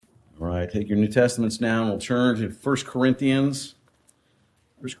right, take your New Testaments now, and we'll turn to 1 Corinthians.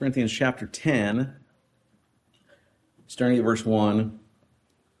 1 Corinthians chapter 10, starting at verse 1.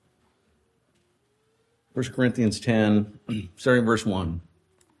 1 Corinthians 10, starting at verse 1.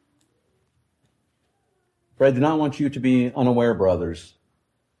 For I do not want you to be unaware, brothers,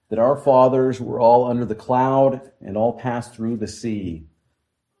 that our fathers were all under the cloud and all passed through the sea,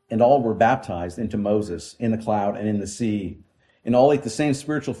 and all were baptized into Moses in the cloud and in the sea, and all ate the same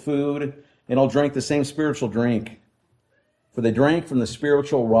spiritual food, and all drank the same spiritual drink. For they drank from the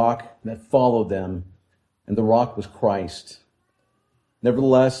spiritual rock that followed them, and the rock was Christ.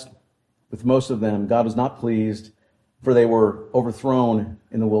 Nevertheless, with most of them, God was not pleased, for they were overthrown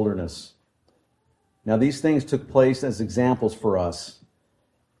in the wilderness. Now these things took place as examples for us,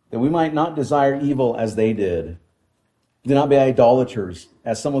 that we might not desire evil as they did. Do not be idolaters,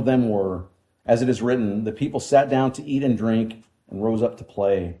 as some of them were. As it is written, the people sat down to eat and drink and rose up to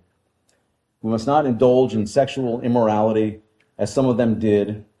play. We must not indulge in sexual immorality, as some of them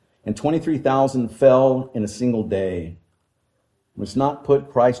did, and 23,000 fell in a single day. We must not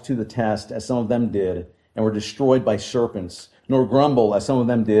put Christ to the test, as some of them did, and were destroyed by serpents, nor grumble, as some of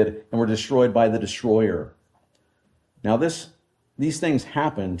them did, and were destroyed by the destroyer. Now these things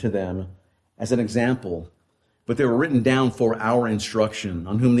happened to them as an example, but they were written down for our instruction,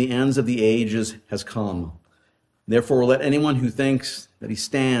 on whom the ends of the ages has come. Therefore let anyone who thinks that he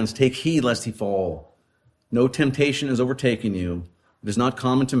stands take heed lest he fall. No temptation has overtaken you. It is not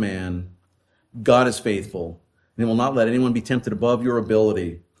common to man. God is faithful, and he will not let anyone be tempted above your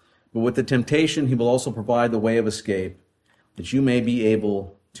ability. But with the temptation, he will also provide the way of escape, that you may be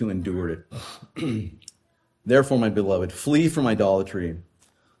able to endure it. Therefore, my beloved, flee from idolatry.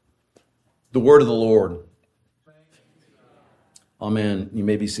 The word of the Lord. Amen. You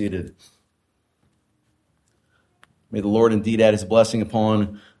may be seated. May the Lord indeed add his blessing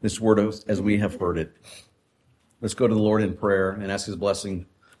upon this word as we have heard it. Let's go to the Lord in prayer and ask his blessing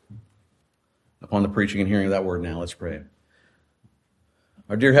upon the preaching and hearing of that word now. Let's pray.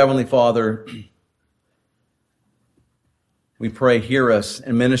 Our dear Heavenly Father, we pray, hear us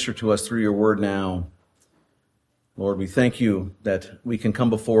and minister to us through your word now. Lord, we thank you that we can come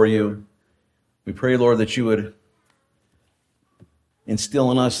before you. We pray, Lord, that you would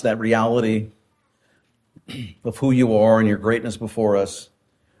instill in us that reality of who you are and your greatness before us,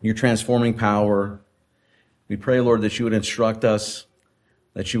 your transforming power. We pray, Lord, that you would instruct us,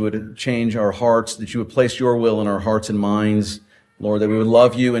 that you would change our hearts, that you would place your will in our hearts and minds, Lord, that we would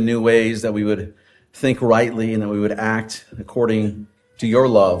love you in new ways, that we would think rightly, and that we would act according to your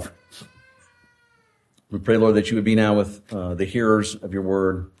love. We pray, Lord, that you would be now with the hearers of your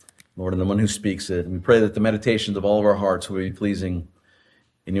word, Lord, and the one who speaks it. And we pray that the meditations of all of our hearts will be pleasing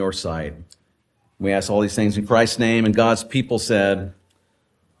in your sight. We ask all these things in Christ's name, and God's people said,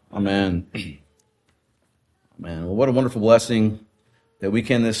 Amen. Amen. Well, what a wonderful blessing that we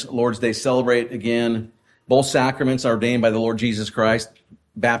can this Lord's Day celebrate again both sacraments ordained by the Lord Jesus Christ,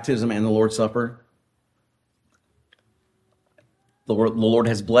 baptism and the Lord's Supper. The Lord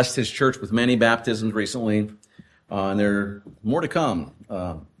has blessed his church with many baptisms recently, and there are more to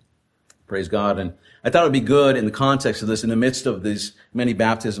come. Praise God. And I thought it would be good in the context of this, in the midst of these many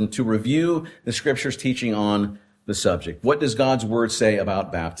baptisms, to review the Scripture's teaching on the subject. What does God's Word say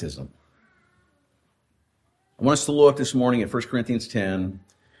about baptism? I want us to look this morning at 1 Corinthians 10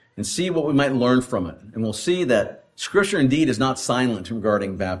 and see what we might learn from it. And we'll see that Scripture indeed is not silent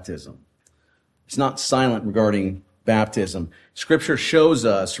regarding baptism. It's not silent regarding baptism. Scripture shows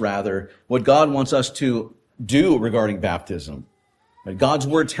us, rather, what God wants us to do regarding baptism. God's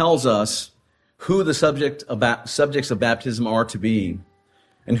Word tells us who the subjects of baptism are to be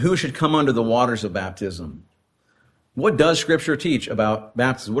and who should come under the waters of baptism. What does Scripture teach about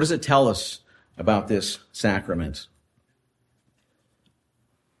baptism? What does it tell us about this sacrament?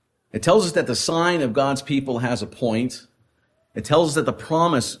 It tells us that the sign of God's people has a point. It tells us that the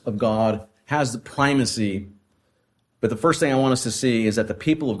promise of God has the primacy. But the first thing I want us to see is that the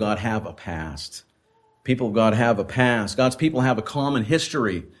people of God have a past. People of God have a past. God's people have a common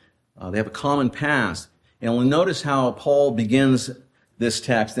history. They have a common past. And we'll notice how Paul begins this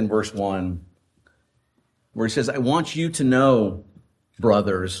text in verse 1, where he says, I want you to know,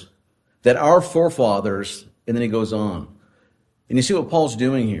 brothers, that our forefathers, and then he goes on. And you see what Paul's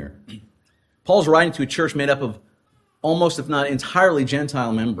doing here. Paul's writing to a church made up of almost, if not entirely,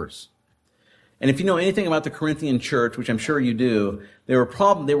 Gentile members. And if you know anything about the Corinthian church, which I'm sure you do, they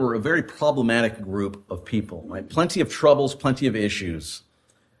were a very problematic group of people, right? Plenty of troubles, plenty of issues.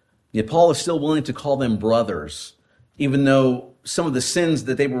 Yet Paul is still willing to call them brothers, even though some of the sins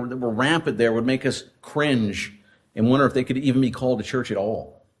that were rampant there would make us cringe and wonder if they could even be called a church at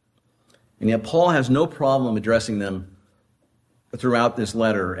all. And yet Paul has no problem addressing them throughout this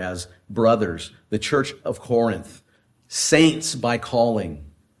letter as brothers, the church of Corinth, saints by calling.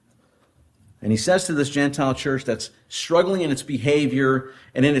 And he says to this Gentile church that's struggling in its behavior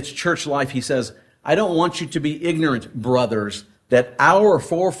and in its church life, he says, I don't want you to be ignorant, brothers, that our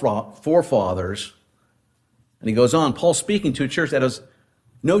forefathers, and he goes on, Paul's speaking to a church that has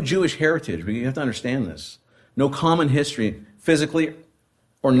no Jewish heritage. You have to understand this. No common history, physically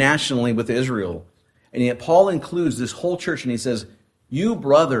or nationally, with Israel. And yet Paul includes this whole church and he says, you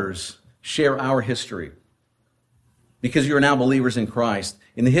brothers share our history because you are now believers in Christ.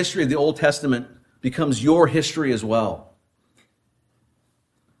 And the history of the Old Testament becomes your history as well.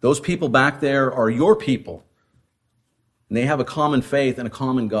 Those people back there are your people. And they have a common faith and a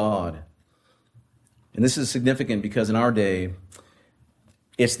common God. And this is significant because in our day,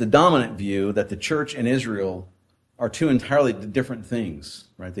 it's the dominant view that the church and Israel are two entirely different things,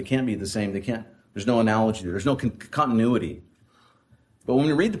 right? They can't be the same. There's no analogy there. There's no continuity. But when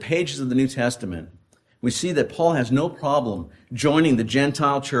we read the pages of the New Testament, we see that Paul has no problem joining the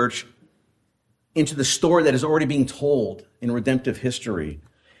Gentile church into the story that is already being told in redemptive history.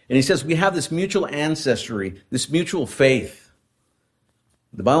 And he says we have this mutual ancestry, this mutual faith.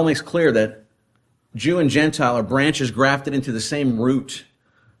 The Bible makes clear that Jew and Gentile are branches grafted into the same root,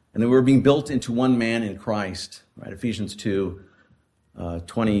 and that we're being built into one man in Christ, right? Ephesians 2,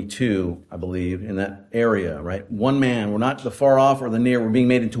 22, I believe, in that area, right? One man. We're not the far off or the near. We're being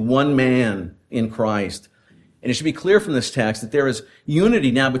made into one man in Christ. And it should be clear from this text that there is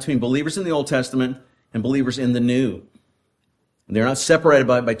unity now between believers in the Old Testament and believers in the New. They're not separated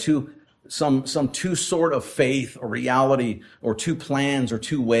by some two sort of faith or reality or two plans or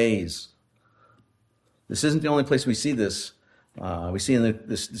two ways. This isn't the only place we see this. We see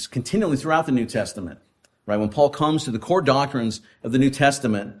this continually throughout the New Testament. Right? When Paul comes to the core doctrines of the New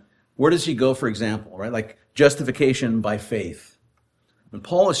Testament, where does he go, for example? Right? Like justification by faith. When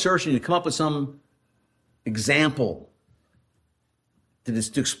Paul is searching to come up with some example to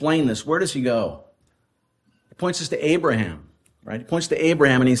explain this, where does he go? He points us to Abraham. Right? He points to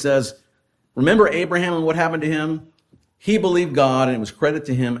Abraham and he says, remember Abraham and what happened to him? He believed God and it was credited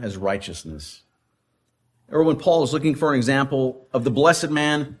to him as righteousness. Or when Paul is looking for an example of the blessed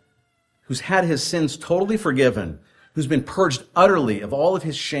man who's had his sins totally forgiven, who's been purged utterly of all of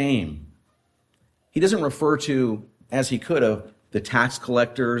his shame, he doesn't refer to, as he could have, the tax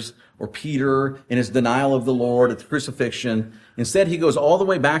collectors or Peter in his denial of the Lord at the crucifixion. Instead, he goes all the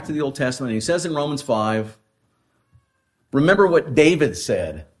way back to the Old Testament and he says in Romans 5, remember what David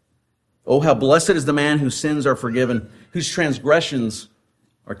said. Oh, how blessed is the man whose sins are forgiven, whose transgressions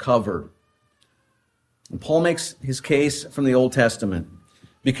are covered. And Paul makes his case from the Old Testament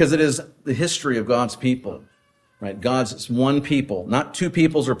because it is the history of God's people, right? God's one people, not two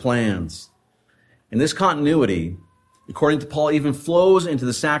peoples or plans. And this continuity, according to Paul, even flows into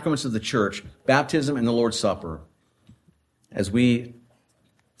the sacraments of the church, baptism and the Lord's Supper. As we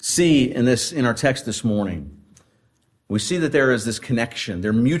see in our text this morning, we see that there is this connection,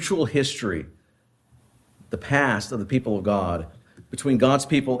 their mutual history, the past of the people of God, between God's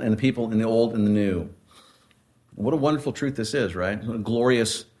people and the people in the Old and the New. What a wonderful truth this is, right? What a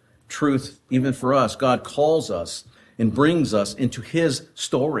glorious truth even for us. God calls us and brings us into his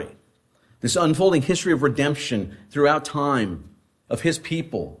story. This unfolding history of redemption throughout time of his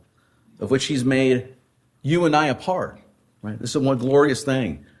people, of which he's made you and I a part, right? This is one glorious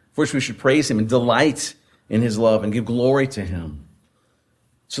thing for which we should praise him and delight in his love and give glory to him.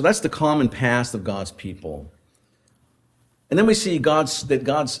 So that's the common past of God's people. And then we see that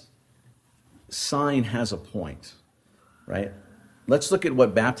God's sign has a point, right? Let's look at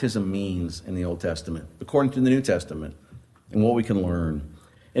what baptism means in the Old Testament, according to the New Testament, and what we can learn.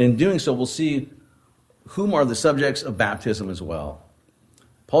 And in doing so, we'll see whom are the subjects of baptism as well.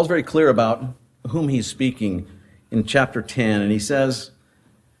 Paul's very clear about whom he's speaking in chapter 10, and he says,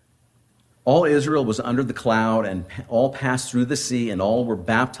 all Israel was under the cloud, and all passed through the sea, and all were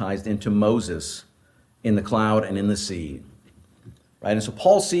baptized into Moses in the cloud and in the sea. Right? And so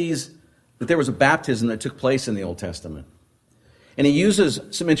Paul sees that there was a baptism that took place in the Old Testament. And he uses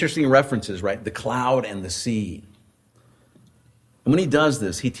some interesting references, right? The cloud and the sea. And when he does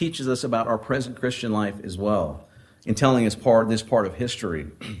this, he teaches us about our present Christian life as well, in telling us this part of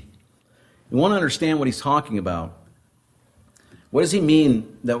history. We want to understand what he's talking about. What does he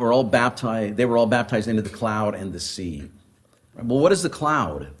mean that they were all baptized into the cloud and the sea? Well, what is the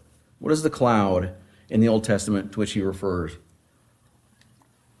cloud? What is the cloud in the Old Testament to which he refers?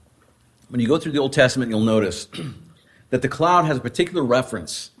 When you go through the Old Testament, you'll notice that the cloud has a particular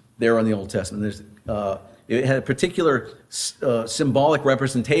reference there in the Old Testament. It had a particular symbolic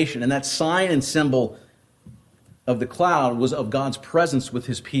representation, and that sign and symbol of the cloud was of God's presence with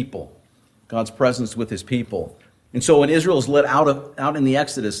his people. God's presence with his people. And so when Israel is led out in the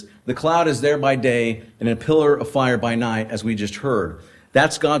Exodus, the cloud is there by day and a pillar of fire by night, as we just heard.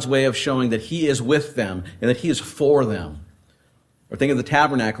 That's God's way of showing that he is with them and that he is for them. Or think of the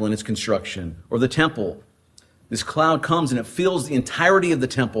tabernacle in its construction, or the temple. This cloud comes and it fills the entirety of the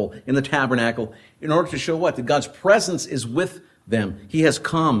temple in the tabernacle in order to show what? That God's presence is with them. He has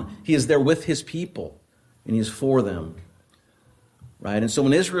come. He is there with his people, and he is for them. Right? And so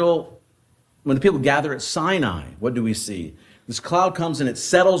when the people gather at Sinai, what do we see? This cloud comes and it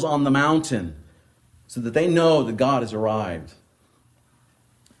settles on the mountain so that they know that God has arrived.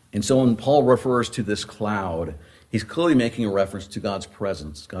 And so when Paul refers to this cloud, he's clearly making a reference to God's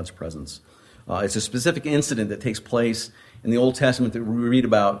presence. It's a specific incident that takes place in the Old Testament that we read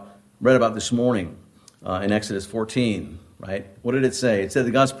about this morning in Exodus 14. Right? What did it say? It said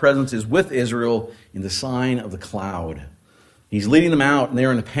that God's presence is with Israel in the sign of the cloud. He's leading them out, and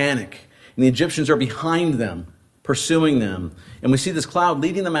they're in a panic. And the Egyptians are behind them, pursuing them. And we see this cloud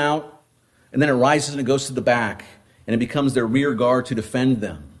leading them out, and then it rises and it goes to the back, and it becomes their rear guard to defend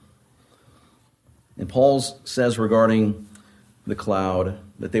them. And Paul says regarding the cloud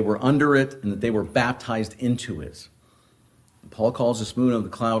that they were under it and that they were baptized into it. Paul calls the movement of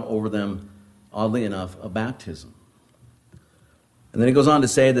the cloud over them, oddly enough, a baptism. And then he goes on to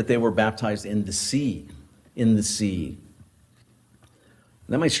say that they were baptized in the sea. In the sea.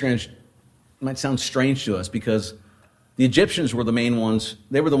 That might sound strange to us because the Egyptians were the main ones.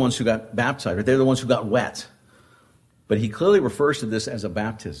 They were the ones who got baptized. Right? They were the ones who got wet. But he clearly refers to this as a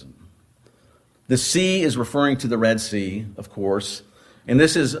baptism. The sea is referring to the Red Sea, of course. And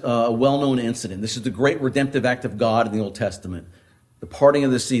this is a well-known incident. This is the great redemptive act of God in the Old Testament. The parting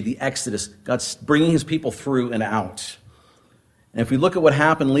of the sea, the Exodus, God's bringing his people through and out. And if we look at what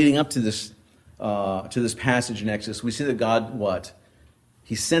happened leading up to this passage in Exodus, we see that God, what?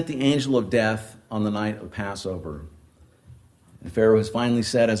 He sent the angel of death on the night of Passover. And Pharaoh has finally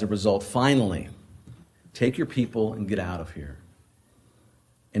said as a result, finally, take your people and get out of here.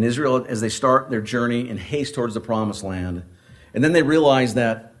 And Israel, as they start their journey in haste towards the promised land, and then they realize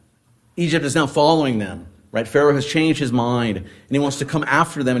that Egypt is now following them. Right? Pharaoh has changed his mind, and he wants to come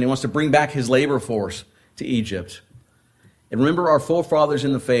after them, and he wants to bring back his labor force to Egypt. And remember our forefathers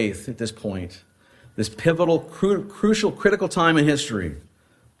in the faith at this point, this pivotal, crucial, critical time in history.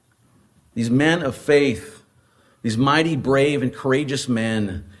 These men of faith, these mighty, brave, and courageous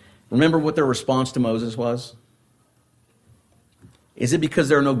men. Remember what their response to Moses was? Is it because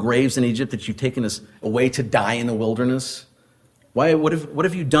there are no graves in Egypt that you've taken us away to die in the wilderness? Why? What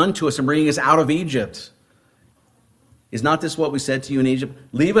have you done to us in bringing us out of Egypt? Is not this what we said to you in Egypt?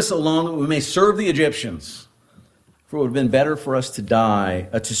 Leave us alone that we may serve the Egyptians. For it would have been better for us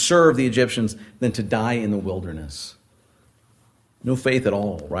to serve the Egyptians than to die in the wilderness. No faith at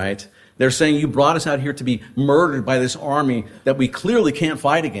all, right? They're saying you brought us out here to be murdered by this army that we clearly can't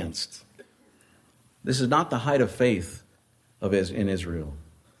fight against. This is not the height of faith in Israel.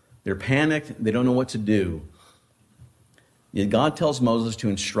 They're panicked. They don't know what to do. Yet God tells Moses to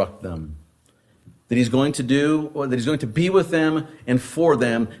instruct them. That he's going to be with them and for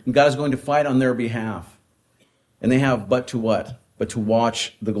them. And God is going to fight on their behalf. And they have but to what? But to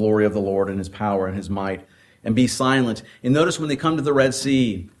watch the glory of the Lord and his power and his might and be silent. And notice when they come to the Red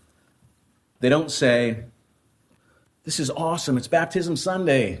Sea, they don't say, this is awesome, it's Baptism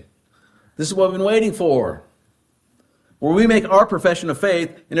Sunday. This is what we've been waiting for. Where we make our profession of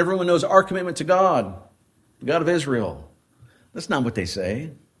faith and everyone knows our commitment to God, the God of Israel. That's not what they say.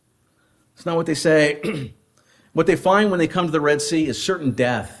 That's not what they say. What they find when they come to the Red Sea is certain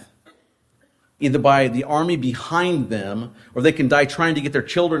death. Either by the army behind them, or they can die trying to get their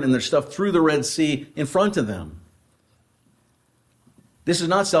children and their stuff through the Red Sea in front of them. This is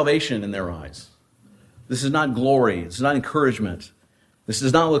not salvation in their eyes. This is not glory. This is not encouragement. This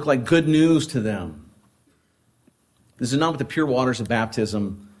does not look like good news to them. This is not what the pure waters of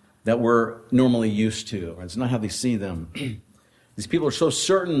baptism that we're normally used to. It's not how they see them. These people are so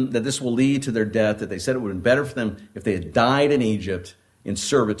certain that this will lead to their death that they said it would have been better for them if they had died in Egypt in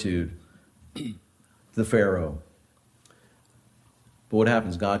servitude to the Pharaoh. But what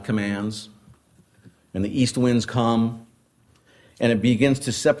happens? God commands, and the east winds come, and it begins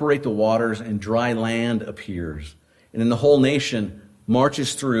to separate the waters, and dry land appears. And then the whole nation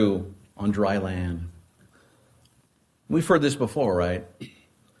marches through on dry land. We've heard this before, right?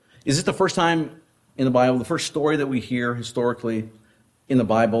 Is it the first time in the Bible, the first story that we hear historically in the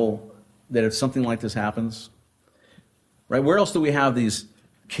Bible that if something like this happens? Right? Where else do we have these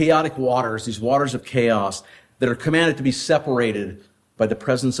chaotic waters, these waters of chaos that are commanded to be separated by the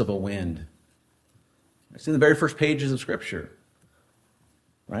presence of a wind. It's in the very first pages of Scripture.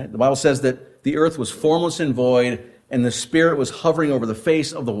 Right? The Bible says that the earth was formless and void, and the Spirit was hovering over the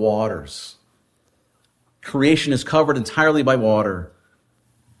face of the waters. Creation is covered entirely by water.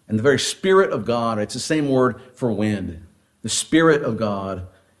 And the very Spirit of God, it's the same word for wind. The Spirit of God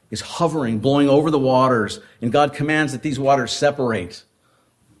is hovering, blowing over the waters, and God commands that these waters separate.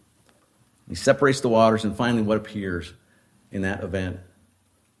 He separates the waters, and finally what appears in that event?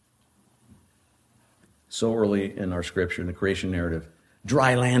 So early in our Scripture, in the creation narrative,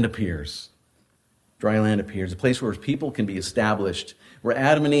 dry land appears. Dry land appears, a place where people can be established, where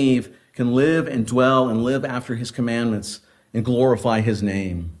Adam and Eve can live and dwell and live after His commandments and glorify His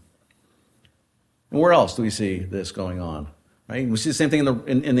name. And where else do we see this going on? Right? We see the same thing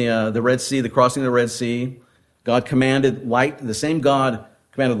in the Red Sea, the crossing of the Red Sea. God commanded light, the same God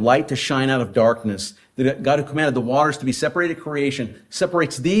commanded light to shine out of darkness. The God who commanded the waters to be separated at creation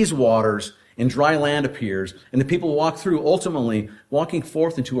separates these waters, and dry land appears. And the people walk through, ultimately walking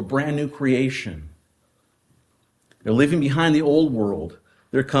forth into a brand new creation. They're leaving behind the old world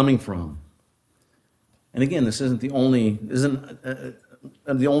they're coming from. And again, this isn't the only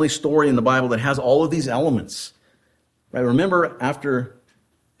story in the Bible that has all of these elements. Right? Remember, after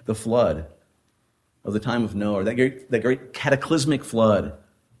the flood of the time of Noah, that great cataclysmic flood.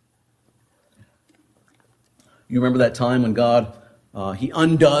 You remember that time when God, He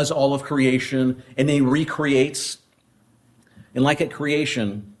undoes all of creation and He recreates. And like at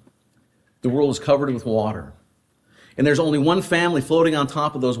creation, the world is covered with water. And there's only one family floating on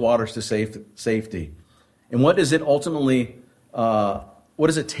top of those waters to safety. And what does it ultimately, what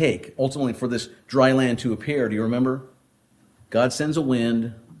does it take ultimately for this dry land to appear? Do you remember? God sends a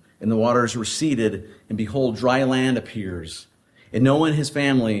wind, and the waters receded, and behold, dry land appears. And Noah and his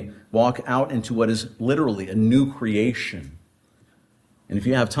family walk out into what is literally a new creation. And if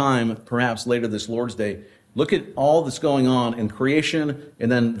you have time, perhaps later this Lord's Day, look at all that's going on in creation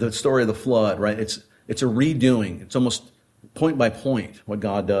and then the story of the flood, right? It's a redoing. It's almost point by point what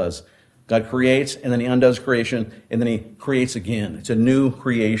God does. God creates, and then He undoes creation, and then He creates again. It's a new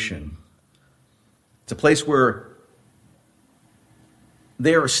creation. It's a place where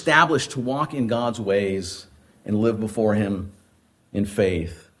they are established to walk in God's ways and live before Him in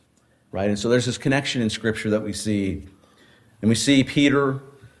faith. Right? And so there's this connection in Scripture that we see. And we see Peter,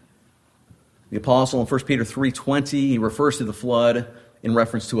 the apostle, in 1 Peter 3:20, he refers to the flood in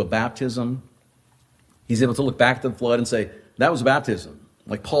reference to a baptism. He's able to look back at the flood and say, that was a baptism.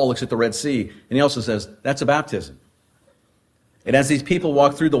 Like Paul looks at the Red Sea, and he also says, that's a baptism. And as these people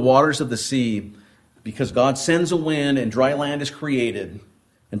walk through the waters of the sea, because God sends a wind and dry land is created,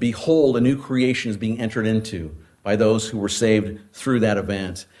 and behold, a new creation is being entered into by those who were saved through that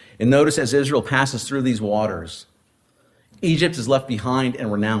event. And notice as Israel passes through these waters, Egypt is left behind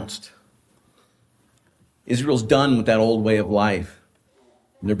and renounced. Israel's done with that old way of life.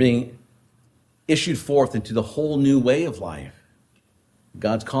 And they're being issued forth into the whole new way of life.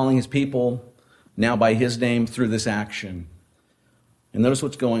 God's calling His people now by His name through this action. And notice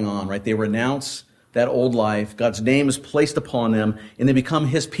what's going on, right? They renounce that old life. God's name is placed upon them, and they become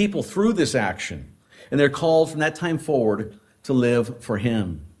His people through this action. And they're called from that time forward to live for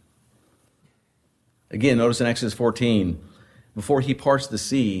Him. Again, notice in Exodus 14, before He parts the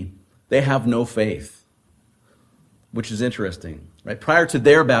sea, they have no faith, which is interesting. Right? Prior to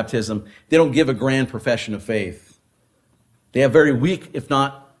their baptism, they don't give a grand profession of faith. They have very weak, if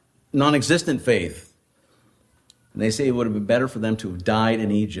not non-existent faith. And they say it would have been better for them to have died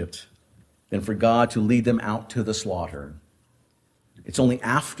in Egypt than for God to lead them out to the slaughter. It's only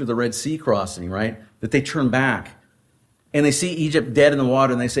after the Red Sea crossing, right, that they turn back and they see Egypt dead in the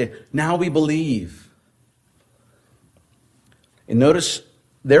water and they say, now we believe. And notice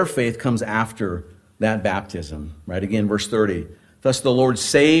their faith comes after that baptism, right? Again, verse 30. Thus the Lord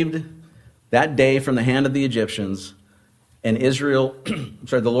saved that day from the hand of the Egyptians, and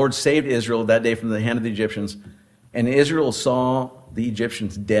the Lord saved Israel that day from the hand of the Egyptians, and Israel saw the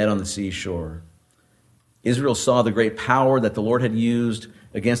Egyptians dead on the seashore. Israel saw the great power that the Lord had used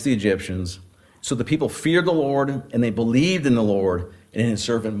against the Egyptians. So the people feared the Lord, and they believed in the Lord and in His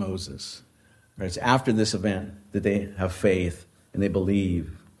servant Moses. Right? It's after this event that they have faith and they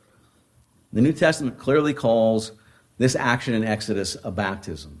believe. The New Testament clearly calls this action in Exodus a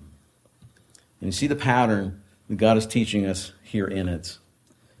baptism. And you see the pattern that God is teaching us here in it.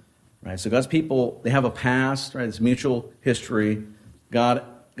 Right? So God's people, they have a past, right? It's mutual history.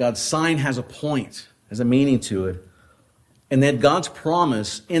 God's sign has a point, has a meaning to it. And then God's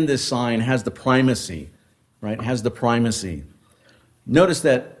promise in this sign has the primacy, right? It has the primacy. Notice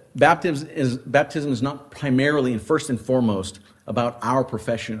that baptism is not primarily and first and foremost about our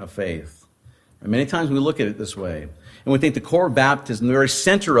profession of faith. And many times we look at it this way, and we think the core of baptism, the very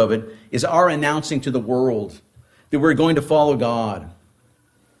center of it, is our announcing to the world that we're going to follow God,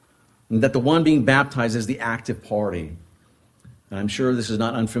 and that the one being baptized is the active party. And I'm sure this is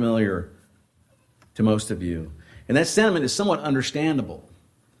not unfamiliar to most of you. And that sentiment is somewhat understandable.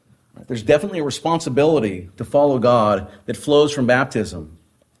 There's definitely a responsibility to follow God that flows from baptism,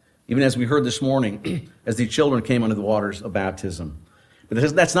 even as we heard this morning as the children came under the waters of baptism.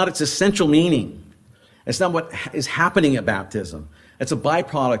 But that's not its essential meaning. It's not what is happening at baptism. It's a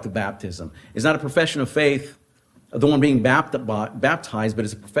byproduct of baptism. It's not a profession of faith of the one being baptized, but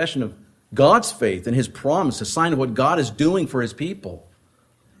it's a profession of God's faith and his promise, a sign of what God is doing for his people.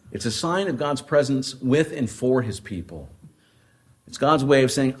 It's a sign of God's presence with and for his people. It's God's way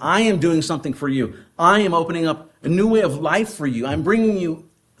of saying, I am doing something for you. I am opening up a new way of life for you. I'm bringing you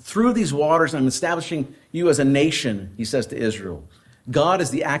through these waters. I'm establishing you as a nation, he says to Israel. God is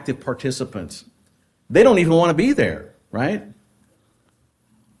the active participant. They don't even want to be there, right?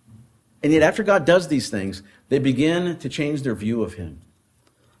 And yet after God does these things, they begin to change their view of him.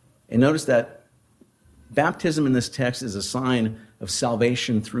 And notice that baptism in this text is a sign of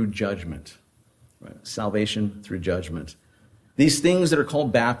salvation through judgment. Right? Salvation through judgment. These things that are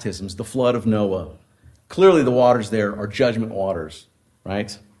called baptisms, the flood of Noah, clearly the waters there are judgment waters,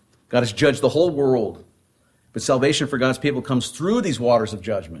 right? God has judged the whole world. But salvation for God's people comes through these waters of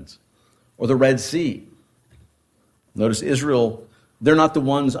judgment, or the Red Sea. Notice Israel, they're not the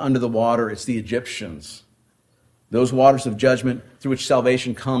ones under the water, it's the Egyptians. Those waters of judgment through which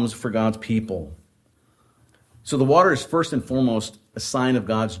salvation comes for God's people. So the water is first and foremost a sign of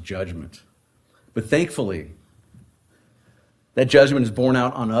God's judgment. But thankfully, that judgment is borne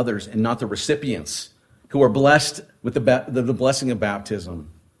out on others and not the recipients who are blessed with the blessing of baptism.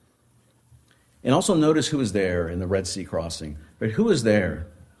 And also notice who is there in the Red Sea crossing. But who is there?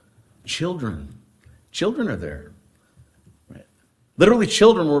 Children. Children are there. Right? Literally,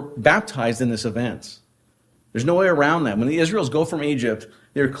 children were baptized in this event. There's no way around that. When the Israelites go from Egypt,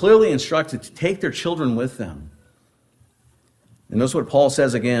 they're clearly instructed to take their children with them. And notice what Paul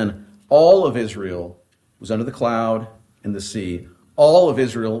says again. All of Israel was under the cloud and the sea. All of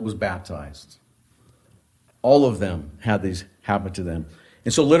Israel was baptized. All of them had these happen to them.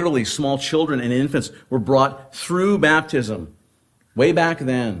 And so literally, small children and infants were brought through baptism way back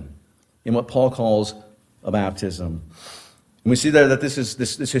then in what Paul calls a baptism. And we see there that this is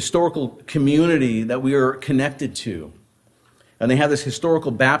this historical community that we are connected to. And they have this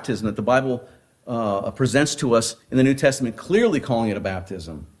historical baptism that the Bible presents to us in the New Testament, clearly calling it a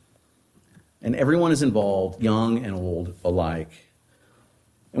baptism. And everyone is involved, young and old alike.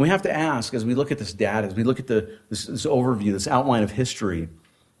 And we have to ask, as we look at this data, as we look at this overview, this outline of history,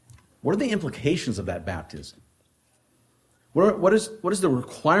 what are the implications of that baptism? What is the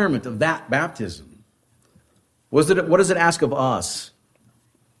requirement of that baptism? What does it ask of us?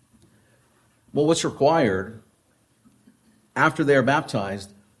 Well, what's required after they are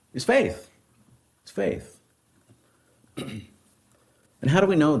baptized is faith. It's faith. And how do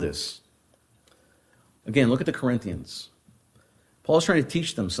we know this? Again, look at the Corinthians. Paul's trying to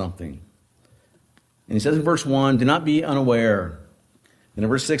teach them something. And he says in verse 1, do not be unaware. And in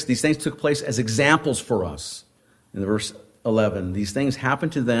verse 6, these things took place as examples for us. In verse 11, these things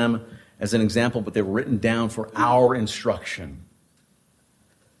happened to them as an example, but they were written down for our instruction.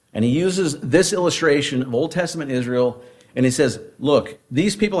 And he uses this illustration of Old Testament Israel, and he says, look,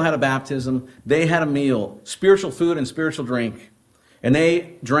 these people had a baptism, they had a meal, spiritual food and spiritual drink, and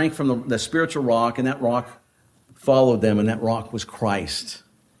they drank from the spiritual rock, and that rock followed them, and that rock was Christ.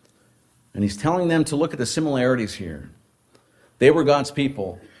 And he's telling them to look at the similarities here. They were God's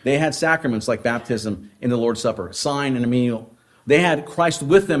people. They had sacraments like baptism in the Lord's Supper, a sign and a meal. They had Christ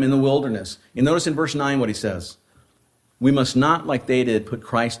with them in the wilderness. And notice in verse 9 what he says. We must not, like they did, put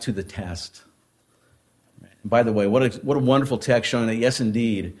Christ to the test. And by the way, what a wonderful text showing that, yes,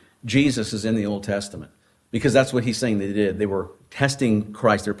 indeed, Jesus is in the Old Testament. Because that's what he's saying they did. They were testing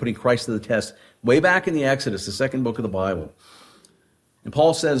Christ. They were putting Christ to the test way back in the Exodus, the second book of the Bible. And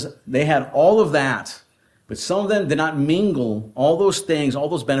Paul says they had all of that, but some of them did not mingle all those things, all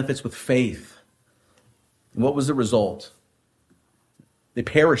those benefits with faith. And what was the result? They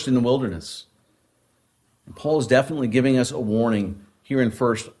perished in the wilderness. And Paul is definitely giving us a warning here in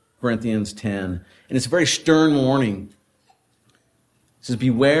 1 Corinthians 10. And it's a very stern warning. It says,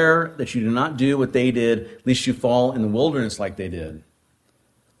 beware that you do not do what they did, lest you fall in the wilderness like they did.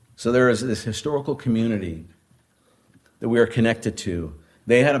 So there is this historical community that we are connected to.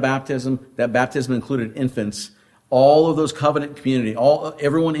 They had a baptism. That baptism included infants. all of those covenant community,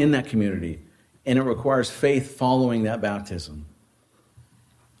 everyone in that community, and it requires faith following that baptism.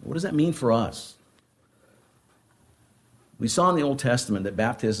 What does that mean for us? We saw in the Old Testament that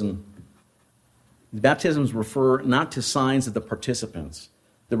baptisms refer not to signs of the participants,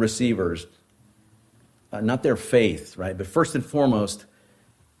 the receivers, not their faith, right? But first and foremost,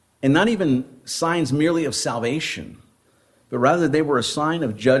 and not even signs merely of salvation, but rather they were a sign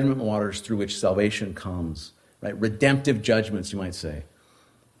of judgment waters through which salvation comes, right? Redemptive judgments, you might say.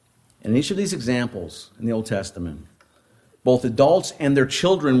 And in each of these examples in the Old Testament, both adults and their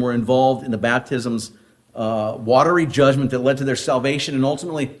children were involved in the baptism's watery judgment that led to their salvation and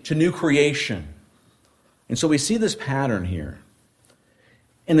ultimately to new creation. And so we see this pattern here.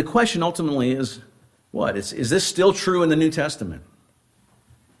 And the question ultimately is, what? Is this still true in the New Testament?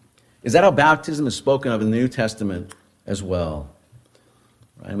 Is that how baptism is spoken of in the New Testament as well?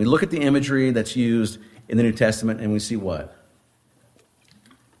 Right? And we look at the imagery that's used in the New Testament and we see what?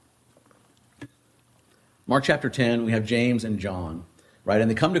 Mark chapter 10, we have James and John, right? And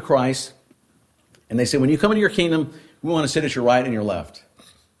they come to Christ and they say, when you come into your kingdom, we want to sit at your right and your left.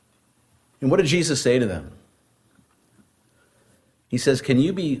 And what did Jesus say to them? He says, can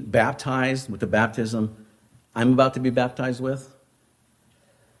you be baptized with the baptism I'm about to be baptized with?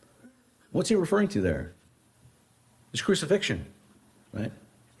 What's he referring to there? His crucifixion, right?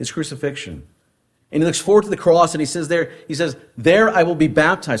 His crucifixion. And he looks forward to the cross and he says, there I will be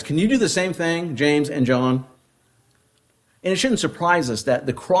baptized. Can you do the same thing, James and John? And it shouldn't surprise us that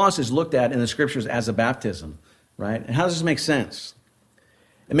the cross is looked at in the scriptures as a baptism, right? And how does this make sense?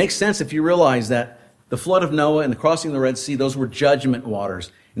 It makes sense if you realize that the flood of Noah and the crossing of the Red Sea, those were judgment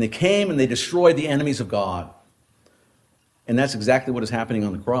waters. And they came and they destroyed the enemies of God. And that's exactly what is happening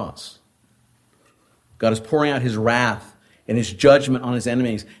on the cross. God is pouring out his wrath and his judgment on his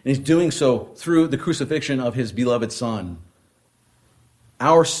enemies. And he's doing so through the crucifixion of his beloved Son.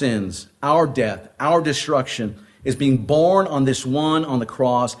 Our sins, our death, our destruction is being borne on this one on the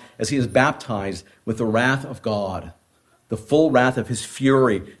cross as he is baptized with the wrath of God, the full wrath of his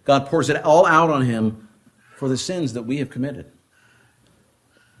fury. God pours it all out on him for the sins that we have committed.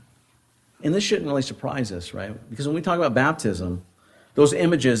 And this shouldn't really surprise us, right? Because when we talk about baptism, those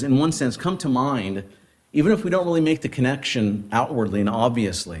images, in one sense, come to mind, even if we don't really make the connection outwardly and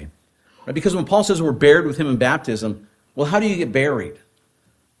obviously. Right? Because when Paul says we're buried with him in baptism, well, how do you get buried?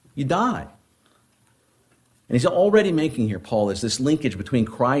 You die. And he's already making here, Paul, is this linkage between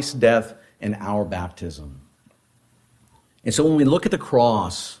Christ's death and our baptism. And so when we look at the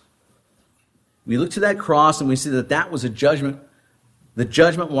cross, we look to that cross and we see that that was a judgment, the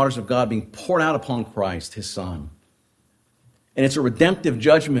judgment waters of God being poured out upon Christ, his Son. And it's a redemptive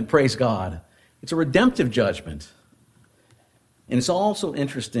judgment, praise God. It's a redemptive judgment. And it's also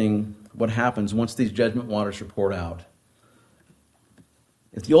interesting what happens once these judgment waters are poured out.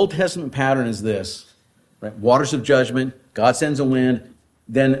 If the Old Testament pattern is this, right? Waters of judgment, God sends a wind,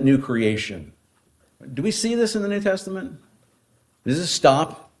 then new creation. Do we see this in the New Testament? Does this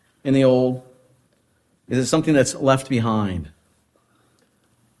stop in the Old? Is it something that's left behind?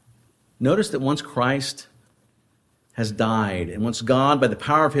 Notice that once Christ has died, and once God, by the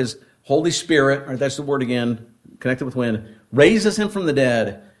power of his Holy Spirit, or that's the word again, connected with wind, raises him from the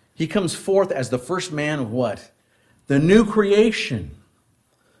dead, he comes forth as the first man of what? The new creation.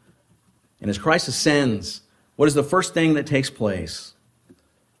 And as Christ ascends, what is the first thing that takes place?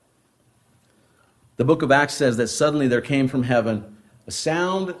 The book of Acts says that suddenly there came from heaven a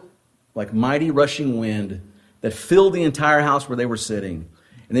sound like mighty rushing wind that filled the entire house where they were sitting.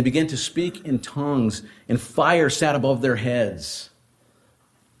 And they began to speak in tongues, and fire sat above their heads.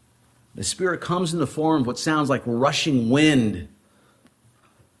 The Spirit comes in the form of what sounds like rushing wind.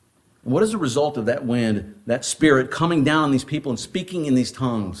 And what is the result of that wind, that Spirit coming down on these people and speaking in these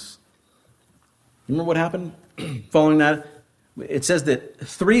tongues? Remember what happened following that? It says that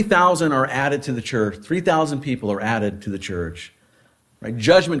 3,000 are added to the church. 3,000 people are added to the church. Right?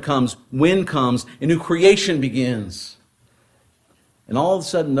 Judgment comes, wind comes, a new creation begins. And all of a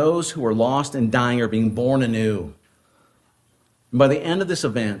sudden, those who are lost and dying are being born anew. And by the end of this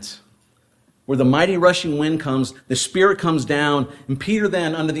event, where the mighty rushing wind comes, the Spirit comes down, and Peter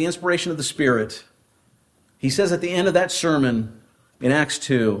then, under the inspiration of the Spirit, he says at the end of that sermon in Acts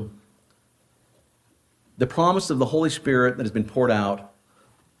 2, the promise of the Holy Spirit that has been poured out,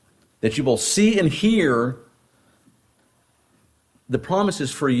 that you will see and hear, the promise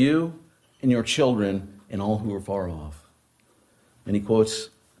is for you and your children and all who are far off. And he quotes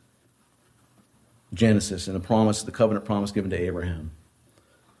Genesis and the covenant promise given to Abraham.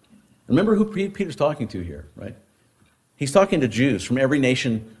 Remember who Peter's talking to here, right? He's talking to Jews from every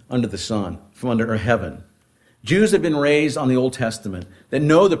nation under the sun, from under heaven. Jews have been raised on the Old Testament that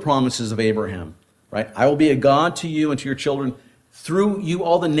know the promises of Abraham, right? I will be a God to you and to your children. Through you,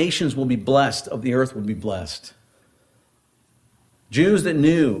 all the nations will be blessed, of the earth will be blessed. Jews that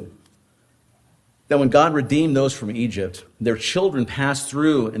knew that when God redeemed those from Egypt, their children passed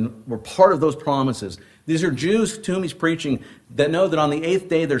through and were part of those promises. These are Jews to whom he's preaching that know that on the 8th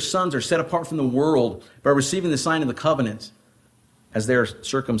day their sons are set apart from the world by receiving the sign of the covenant as they are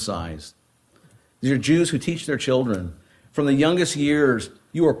circumcised. These are Jews who teach their children from the youngest years,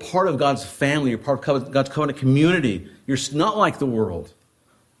 you are part of God's family, you're part of God's covenant community. You're not like the world.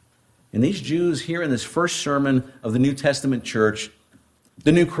 And these Jews here in this first sermon of the New Testament church,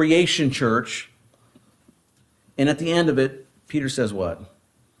 the new creation church, and at the end of it, Peter says what?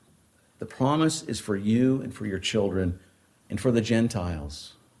 The promise is for you and for your children and for the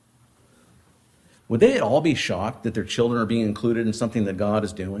Gentiles. Would they at all be shocked that their children are being included in something that God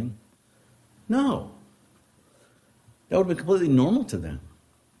is doing? No. That would have been completely normal to them.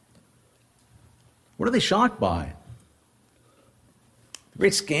 What are they shocked by? The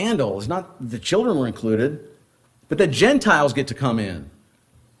great scandal is not that the children were included, but that Gentiles get to come in.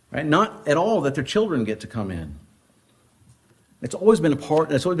 Right? Not at all that their children get to come in. It's always been part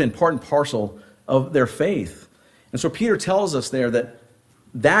and parcel of their faith. And so Peter tells us there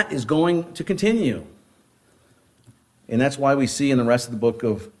that is going to continue. And that's why we see in the rest of the book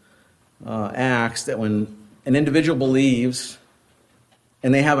of Acts that when an individual believes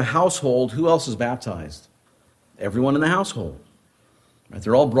and they have a household, who else is baptized? Everyone in the household. Right?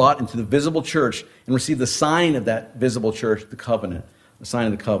 They're all brought into the visible church and receive the sign of that visible church, the covenant, the sign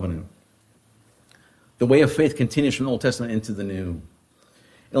of the covenant. The way of faith continues from the Old Testament into the New. And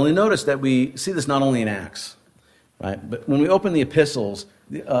you'll notice that we see this not only in Acts, right? But when we open the epistles,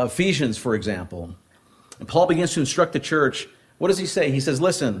 Ephesians, for example, and Paul begins to instruct the church, what does he say? He says,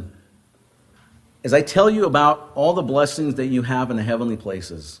 listen, as I tell you about all the blessings that you have in the heavenly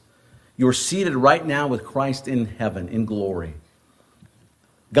places, you are seated right now with Christ in heaven, in glory.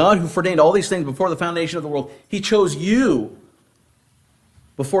 God, who foreordained all these things before the foundation of the world, he chose you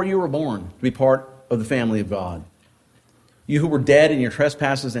before you were born to be part of the family of God. You who were dead in your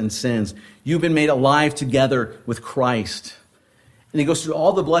trespasses and sins, you've been made alive together with Christ. And he goes through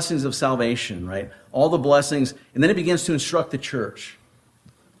all the blessings of salvation, right? All the blessings, and then he begins to instruct the church.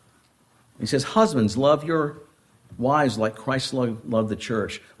 He says, husbands, love your wives like Christ loved the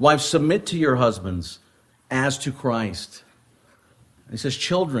church. Wives, submit to your husbands as to Christ. And he says,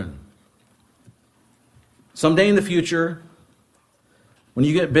 children, someday in the future, when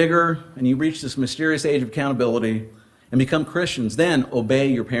you get bigger and you reach this mysterious age of accountability and become Christians, then obey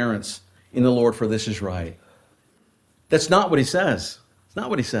your parents in the Lord, for this is right. That's not what he says. It's not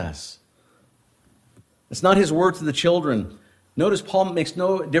what he says. It's not his word to the children. Notice Paul makes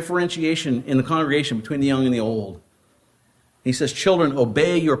no differentiation in the congregation between the young and the old. He says, children,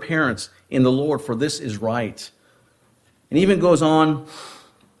 obey your parents in the Lord, for this is right. And he even goes on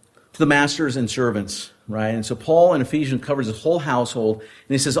to the masters and servants, right? And so Paul in Ephesians covers his whole household. And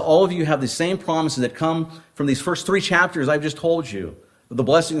he says, all of you have the same promises that come from these first 3 chapters I've just told you, of the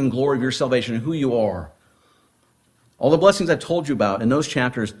blessing and glory of your salvation and who you are. All the blessings I've told you about in those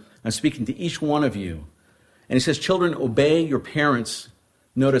chapters, I'm speaking to each one of you. And he says, children, obey your parents,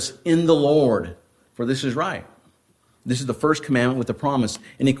 notice, in the Lord, for this is right. This is the first commandment with the promise.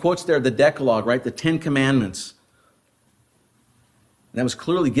 And he quotes there the Decalogue, right? The 10 commandments. And that was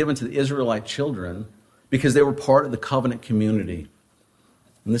clearly given to the Israelite children because they were part of the covenant community.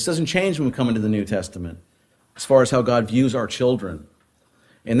 And this doesn't change when we come into the New Testament as far as how God views our children.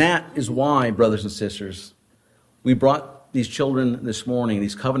 And that is why, brothers and sisters, we brought these children this morning,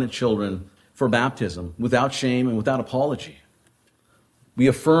 these covenant children, for baptism without shame and without apology. We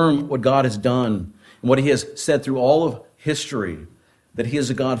affirm what God has done and what he has said through all of history, that he is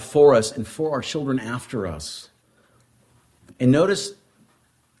a God for us and for our children after us. And notice,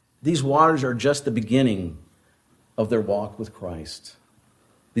 these waters are just the beginning of their walk with Christ.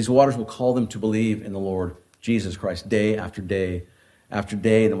 These waters will call them to believe in the Lord Jesus Christ day after day after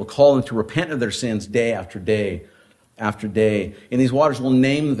day. And it will call them to repent of their sins day after day after day. And these waters will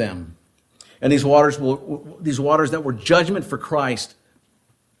name them. And these waters that were judgment for Christ,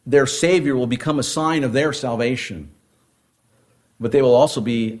 their Savior, will become a sign of their salvation. But they will also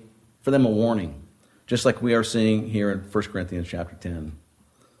be, for them, a warning, just like we are seeing here in 1 Corinthians chapter 10.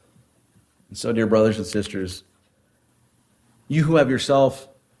 And so, dear brothers and sisters, you who have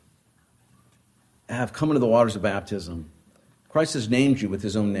come into the waters of baptism, Christ has named you with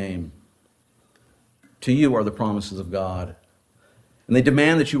his own name. To you are the promises of God. And they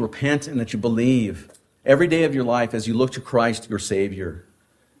demand that you repent and that you believe every day of your life as you look to Christ, your Savior.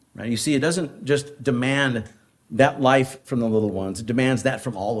 Right? You see, it doesn't just demand that life from the little ones. It demands that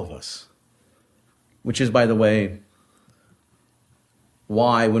from all of us, which is, by the way,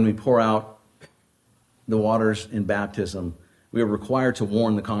 why when we pour out the waters in baptism, we are required to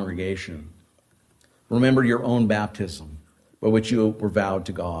warn the congregation. Remember your own baptism by which you were vowed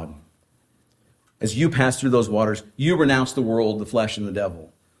to God. As you pass through those waters, you renounce the world, the flesh, and the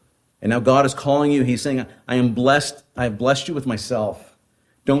devil. And now God is calling you. He's saying, I am blessed. I have blessed you with myself.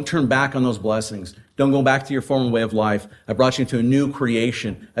 Don't turn back on those blessings. Don't go back to your former way of life. I brought you into a new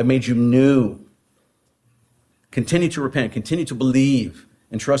creation. I've made you new. Continue to repent. Continue to believe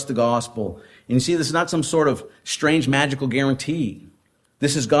and trust the gospel. And you see, this is not some sort of strange magical guarantee.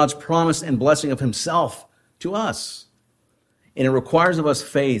 This is God's promise and blessing of himself to us. And it requires of us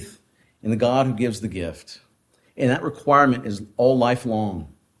faith in the God who gives the gift. And that requirement is all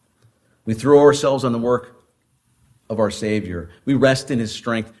lifelong. We throw ourselves on the work of our Savior. We rest in his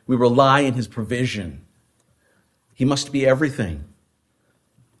strength. We rely in his provision. He must be everything.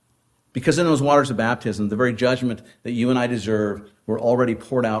 Because in those waters of baptism, the very judgment that you and I deserve were already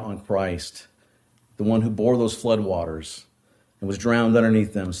poured out on Christ, the one who bore those flood waters and was drowned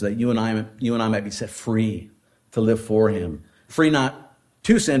underneath them, so that you and I might be set free to live for him. Free not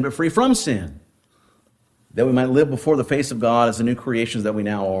to sin, but free from sin. That we might live before the face of God as the new creations that we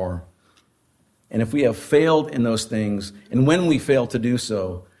now are. And if we have failed in those things, and when we fail to do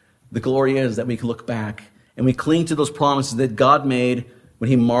so, the glory is that we can look back and we cling to those promises that God made when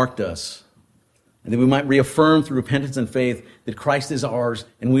he marked us. And that we might reaffirm through repentance and faith that Christ is ours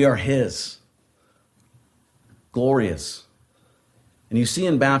and we are his. Glorious. And you see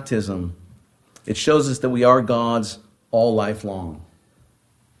in baptism, it shows us that we are God's all lifelong.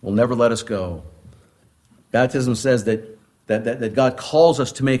 Will never let us go. Baptism says that God calls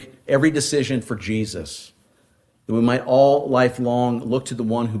us to make every decision for Jesus, that we might all lifelong look to the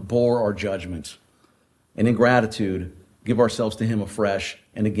one who bore our judgment, and in gratitude give ourselves to him afresh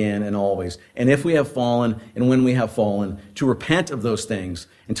and again and always. And if we have fallen, and when we have fallen, to repent of those things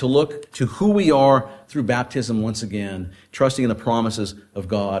and to look to who we are through baptism once again, trusting in the promises of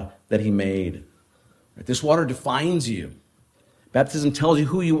God that he made. This water defines you. Baptism tells you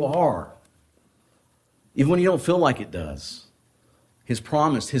who you are, even when you don't feel like it does. His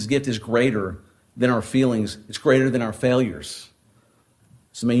promise, his gift is greater than our feelings. It's greater than our failures.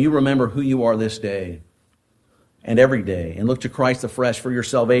 So may you remember who you are this day and every day, and look to Christ afresh for your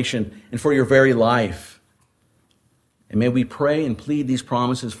salvation and for your very life. And may we pray and plead these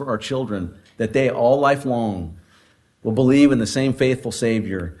promises for our children, that they all life long will believe in the same faithful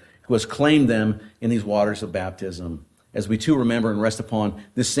Savior who has claimed them in these waters of baptism, as we too remember and rest upon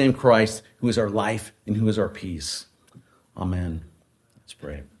this same Christ who is our life and who is our peace. Amen. Let's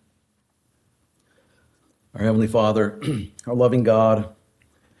pray. Our Heavenly Father, our loving God,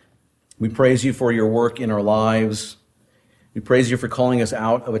 we praise you for your work in our lives. We praise you for calling us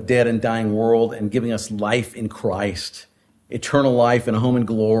out of a dead and dying world and giving us life in Christ, eternal life and a home in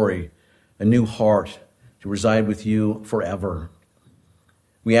glory, a new heart to reside with you forever.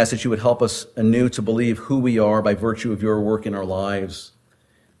 We ask that you would help us anew to believe who we are by virtue of your work in our lives,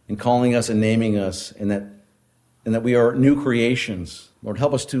 in calling us and naming us, and that we are new creations. Lord,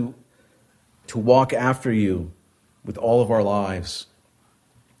 help us to walk after you with all of our lives.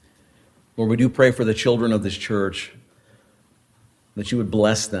 Lord, we do pray for the children of this church, that you would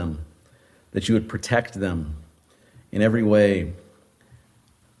bless them, that you would protect them in every way, and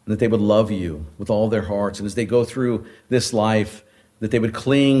that they would love you with all their hearts. And as they go through this life, that they would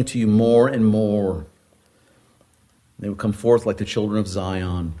cling to you more and more. They would come forth like the children of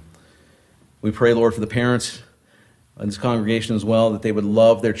Zion. We pray, Lord, for the parents in this congregation as well, that they would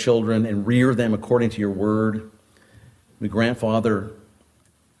love their children and rear them according to your word. We grant, Father,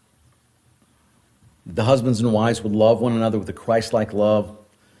 that the husbands and wives would love one another with a Christ-like love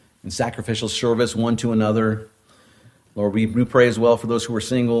and sacrificial service one to another. Lord, we pray as well for those who are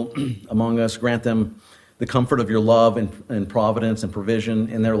single among us. Grant them the comfort of your love and providence and provision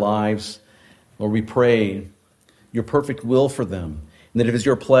in their lives. Lord, we pray your perfect will for them, and that it is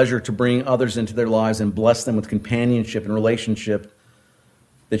your pleasure to bring others into their lives and bless them with companionship and relationship,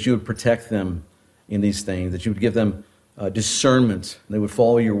 that you would protect them in these things, that you would give them discernment, and they would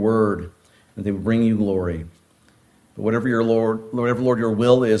follow your word, and they would bring you glory. But whatever Lord, your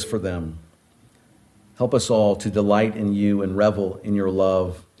will is for them, help us all to delight in you and revel in your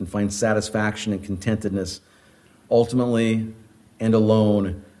love and find satisfaction and contentedness ultimately and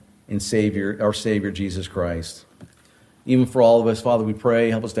alone in our Savior, Jesus Christ. Even for all of us, Father, we pray,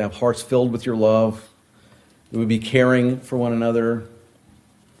 help us to have hearts filled with your love, that we be caring for one another,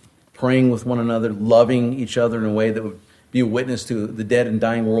 praying with one another, loving each other in a way that would be a witness to the dead and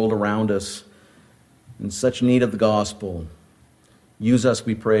dying world around us, in such need of the gospel. Use us,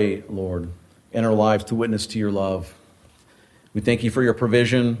 we pray, Lord, in our lives to witness to your love. We thank you for your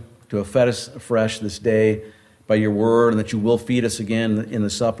provision to have fed us afresh this day by your word, and that you will feed us again in the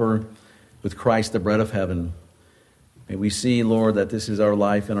supper with Christ, the bread of heaven. May we see, Lord, that this is our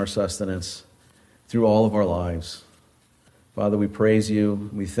life and our sustenance through all of our lives. Father, we praise you.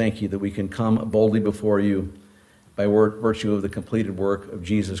 We thank you that we can come boldly before you by virtue of the completed work of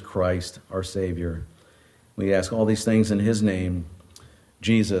Jesus Christ, our Savior. We ask all these things in his name,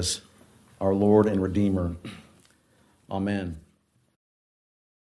 Jesus, our Lord and Redeemer. Amen.